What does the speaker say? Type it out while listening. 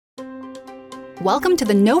Welcome to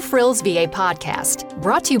the No Frills VA podcast,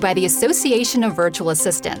 brought to you by the Association of Virtual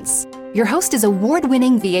Assistants. Your host is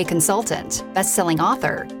award-winning VA consultant, best-selling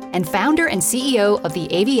author, and founder and CEO of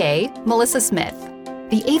the AVA, Melissa Smith.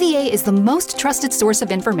 The AVA is the most trusted source of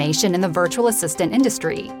information in the virtual assistant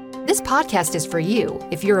industry. This podcast is for you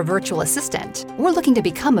if you're a virtual assistant or looking to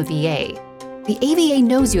become a VA. The AVA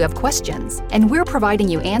knows you have questions, and we're providing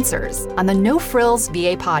you answers on the No Frills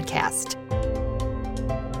VA podcast.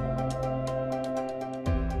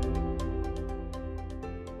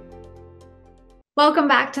 Welcome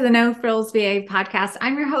back to the No Frills VA podcast.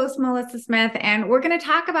 I'm your host, Melissa Smith, and we're going to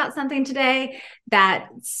talk about something today that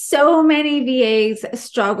so many VAs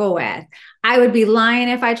struggle with. I would be lying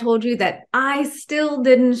if I told you that I still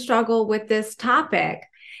didn't struggle with this topic.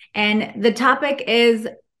 And the topic is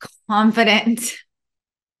confident.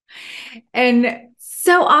 And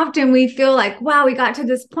so often we feel like, wow, we got to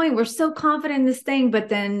this point. We're so confident in this thing, but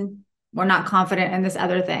then we're not confident in this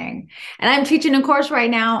other thing. And I'm teaching a course right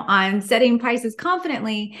now on setting prices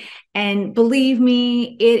confidently. And believe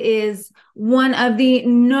me, it is one of the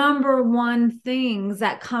number one things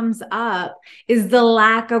that comes up is the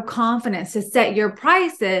lack of confidence to set your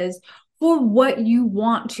prices for what you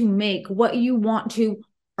want to make, what you want to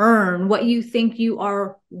earn, what you think you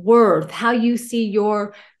are worth, how you see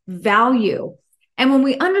your value. And when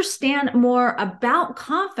we understand more about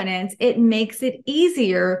confidence, it makes it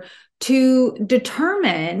easier to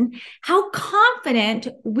determine how confident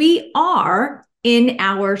we are in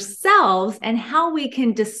ourselves and how we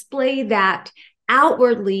can display that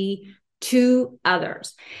outwardly to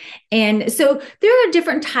others. And so there are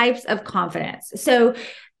different types of confidence. So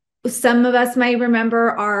some of us may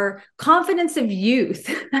remember our confidence of youth.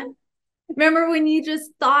 Remember when you just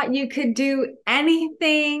thought you could do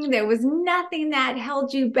anything? There was nothing that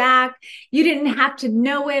held you back. You didn't have to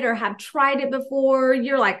know it or have tried it before.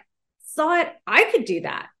 You're like, saw it, I could do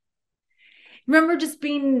that. Remember just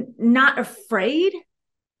being not afraid?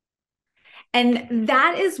 And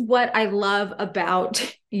that is what I love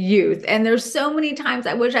about youth. And there's so many times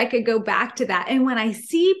I wish I could go back to that. And when I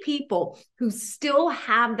see people who still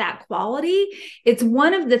have that quality, it's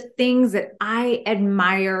one of the things that I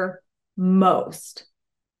admire most.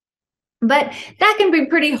 But that can be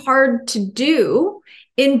pretty hard to do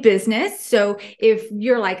in business. So if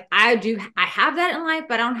you're like, I have that in life,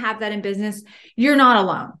 but I don't have that in business, you're not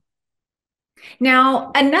alone.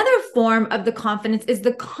 Now, another form of the confidence is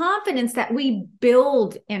the confidence that we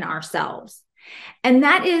build in ourselves. And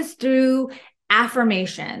that is through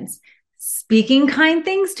affirmations, speaking kind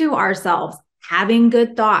things to ourselves, having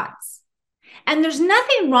good thoughts. And there's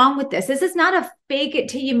nothing wrong with this. This is not a fake it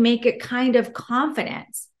till you make it kind of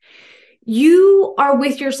confidence. You are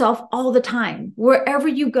with yourself all the time. Wherever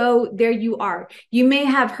you go, there you are. You may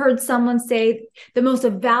have heard someone say the most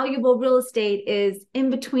valuable real estate is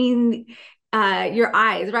in between your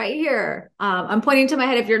eyes, right here. I'm pointing to my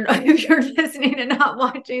head if you're listening and not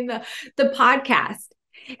watching the podcast.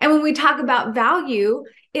 And when we talk about value,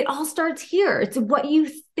 it all starts here. It's what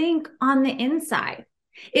you think on the inside.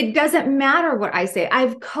 It doesn't matter what I say.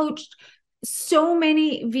 I've coached so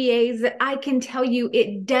many VAs that I can tell you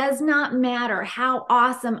it does not matter how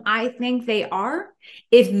awesome I think they are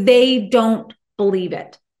if they don't believe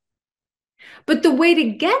it. But the way to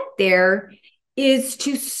get there is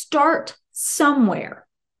to start somewhere.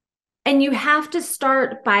 And you have to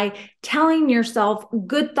start by telling yourself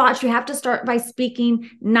good thoughts. You have to start by speaking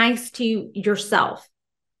nice to yourself.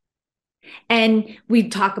 And we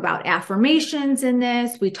talk about affirmations in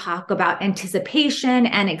this. We talk about anticipation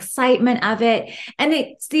and excitement of it. And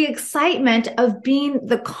it's the excitement of being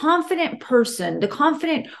the confident person, the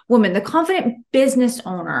confident woman, the confident business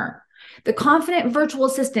owner, the confident virtual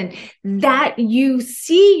assistant that you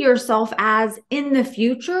see yourself as in the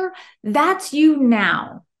future. That's you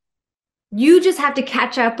now. You just have to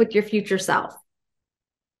catch up with your future self.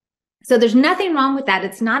 So there's nothing wrong with that.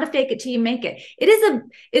 It's not a fake it till you make it. It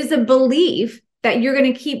is a belief that you're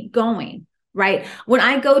going to keep going, right? When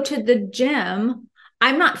I go to the gym,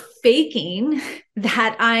 I'm not faking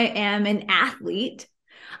that I am an athlete.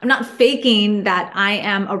 I'm not faking that I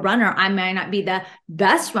am a runner. I might not be the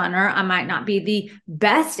best runner. I might not be the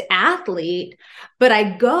best athlete, but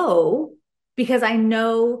I go because I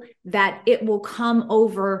know that it will come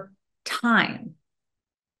over time.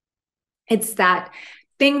 It's that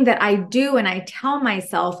thing that I do, and I tell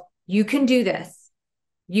myself, you can do this.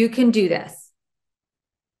 You can do this.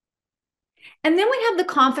 And then we have the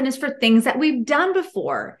confidence for things that we've done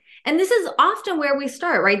before. And this is often where we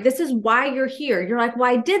start, right? This is why you're here. You're like,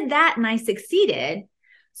 well, I did that and I succeeded,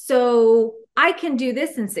 so I can do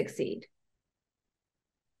this and succeed.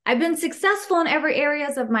 I've been successful in every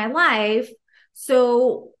areas of my life,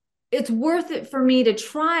 So it's worth it for me to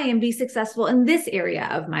try and be successful in this area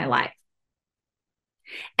of my life.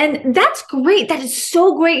 And that's great. That is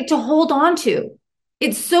so great to hold on to.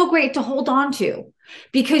 It's so great to hold on to,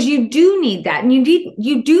 because you do need that. And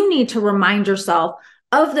you do need to remind yourself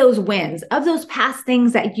of those wins, of those past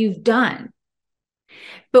things that you've done.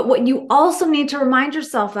 But what you also need to remind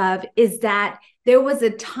yourself of is that there was a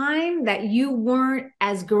time that you weren't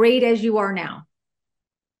as great as you are now.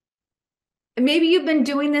 Maybe you've been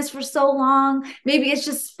doing this for so long. Maybe it's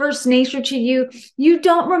just first nature to you. You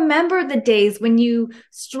don't remember the days when you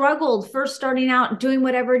struggled first starting out doing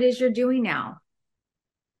whatever it is you're doing now.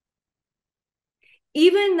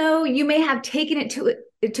 Even though you may have taken it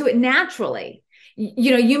to it naturally,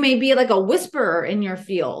 you may be like a whisperer in your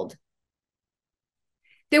field.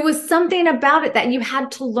 There was something about it that you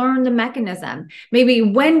had to learn the mechanism, maybe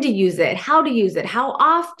when to use it, how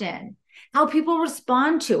often, how people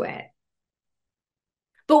respond to it.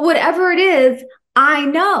 But whatever it is, I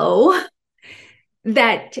know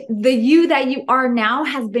that the you that you are now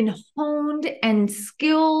has been honed and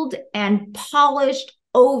skilled and polished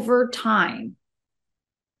over time.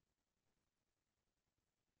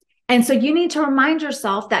 And so you need to remind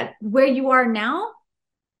yourself that where you are now,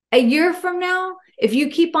 a year from now, if you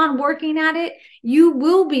keep on working at it, you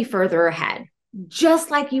will be further ahead,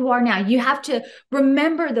 just like you are now. You have to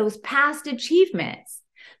remember those past achievements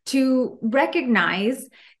to recognize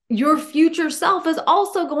your future self is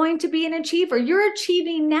also going to be an achiever. You're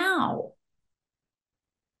achieving now.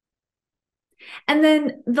 And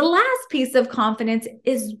then the last piece of confidence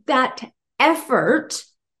is that effort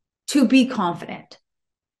to be confident.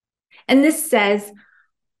 And this says,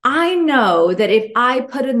 I know that if I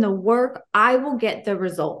put in the work, I will get the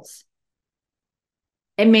results.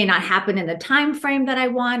 It may not happen in the time frame that I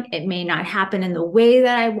want. It may not happen in the way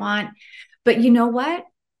that I want. But you know what?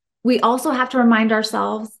 We also have to remind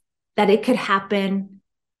ourselves that it could happen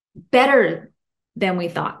better than we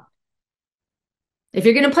thought. If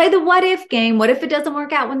you're going to play the what if game, what if it doesn't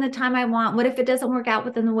work out when the time I want? What if it doesn't work out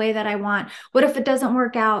within the way that I want? What if it doesn't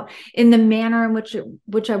work out in the manner in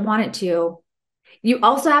which I want it to? You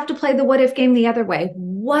also have to play the what if game the other way.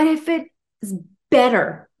 What if it is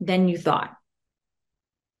better than you thought?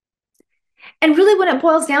 And really when it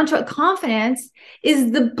boils down to it, confidence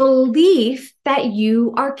is the belief that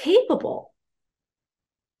you are capable.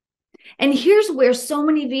 And here's where so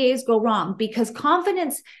many VAs go wrong, because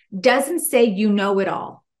confidence doesn't say you know it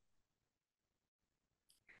all.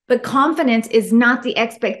 But confidence is not the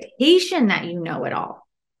expectation that you know it all.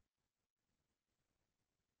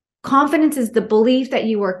 Confidence is the belief that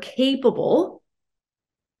you are capable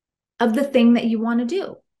of the thing that you want to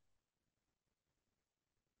do.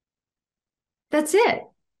 That's it.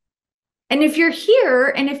 And if you're here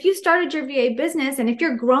and if you started your VA business and if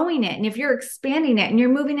you're growing it and if you're expanding it and you're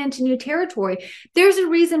moving into new territory, there's a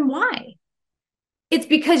reason why. It's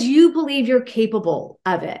because you believe you're capable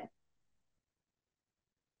of it.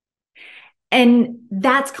 And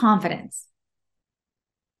that's confidence.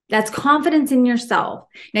 That's confidence in yourself.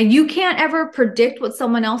 Now, you can't ever predict what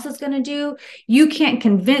someone else is going to do. You can't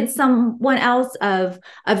convince someone else of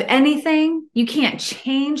anything. You can't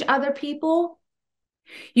change other people.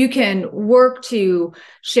 You can work to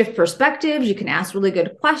shift perspectives. You can ask really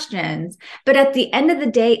good questions. But at the end of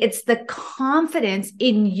the day, it's the confidence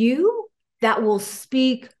in you that will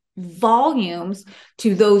speak volumes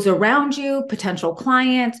to those around you, potential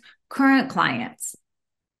clients, current clients.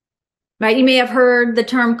 Right? You may have heard the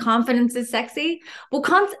term confidence is sexy. Well,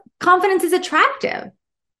 confidence is attractive.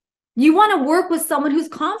 You want to work with someone who's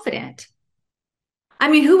confident. I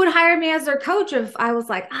mean, who would hire me as their coach if I was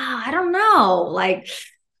like, I don't know, like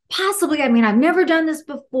possibly, I've never done this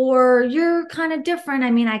before. You're kind of different.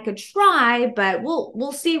 I could try, but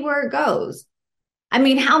we'll see where it goes.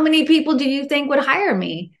 How many people do you think would hire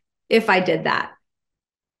me if I did that?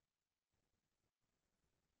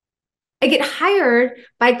 I get hired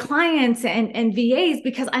by clients and VAs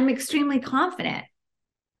because I'm extremely confident.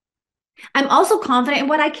 I'm also confident in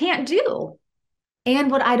what I can't do and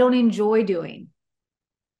what I don't enjoy doing.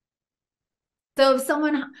 So if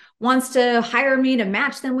someone wants to hire me to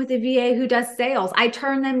match them with a VA who does sales, I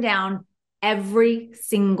turn them down every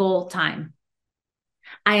single time.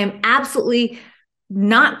 I am absolutely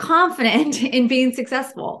not confident in being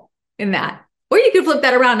successful in that. Or you could flip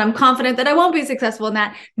that around. I'm confident that I won't be successful in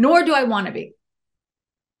that, nor do I want to be.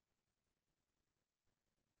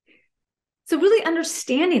 So really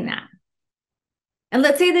understanding that. And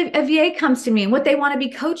let's say that a VA comes to me and what they want to be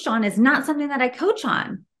coached on is not something that I coach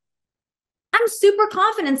on. I'm super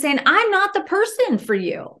confident saying, I'm not the person for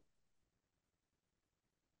you.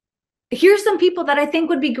 Here's some people that I think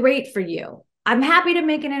would be great for you. I'm happy to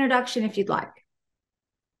make an introduction if you'd like.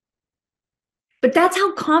 But that's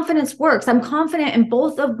how confidence works. I'm confident in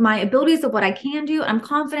both of my abilities of what I can do. I'm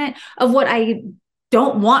confident of what I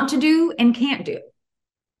don't want to do and can't do.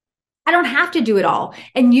 I don't have to do it all.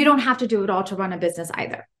 And you don't have to do it all to run a business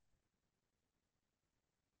either.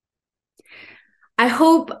 I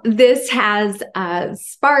hope this has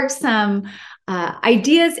sparked some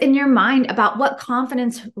ideas in your mind about what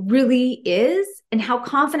confidence really is and how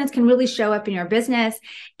confidence can really show up in your business.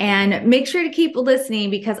 And make sure to keep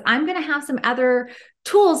listening, because I'm going to have some other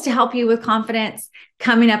tools to help you with confidence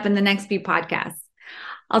coming up in the next few podcasts.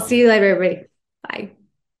 I'll see you later, everybody. Bye.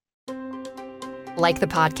 Like the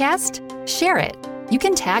podcast? Share it. You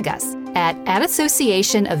can tag us at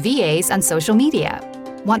Association of VAs on social media.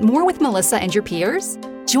 Want more with Melissa and your peers?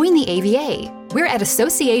 Join the AVA. We're at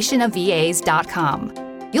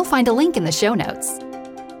associationofvas.com. You'll find a link in the show notes.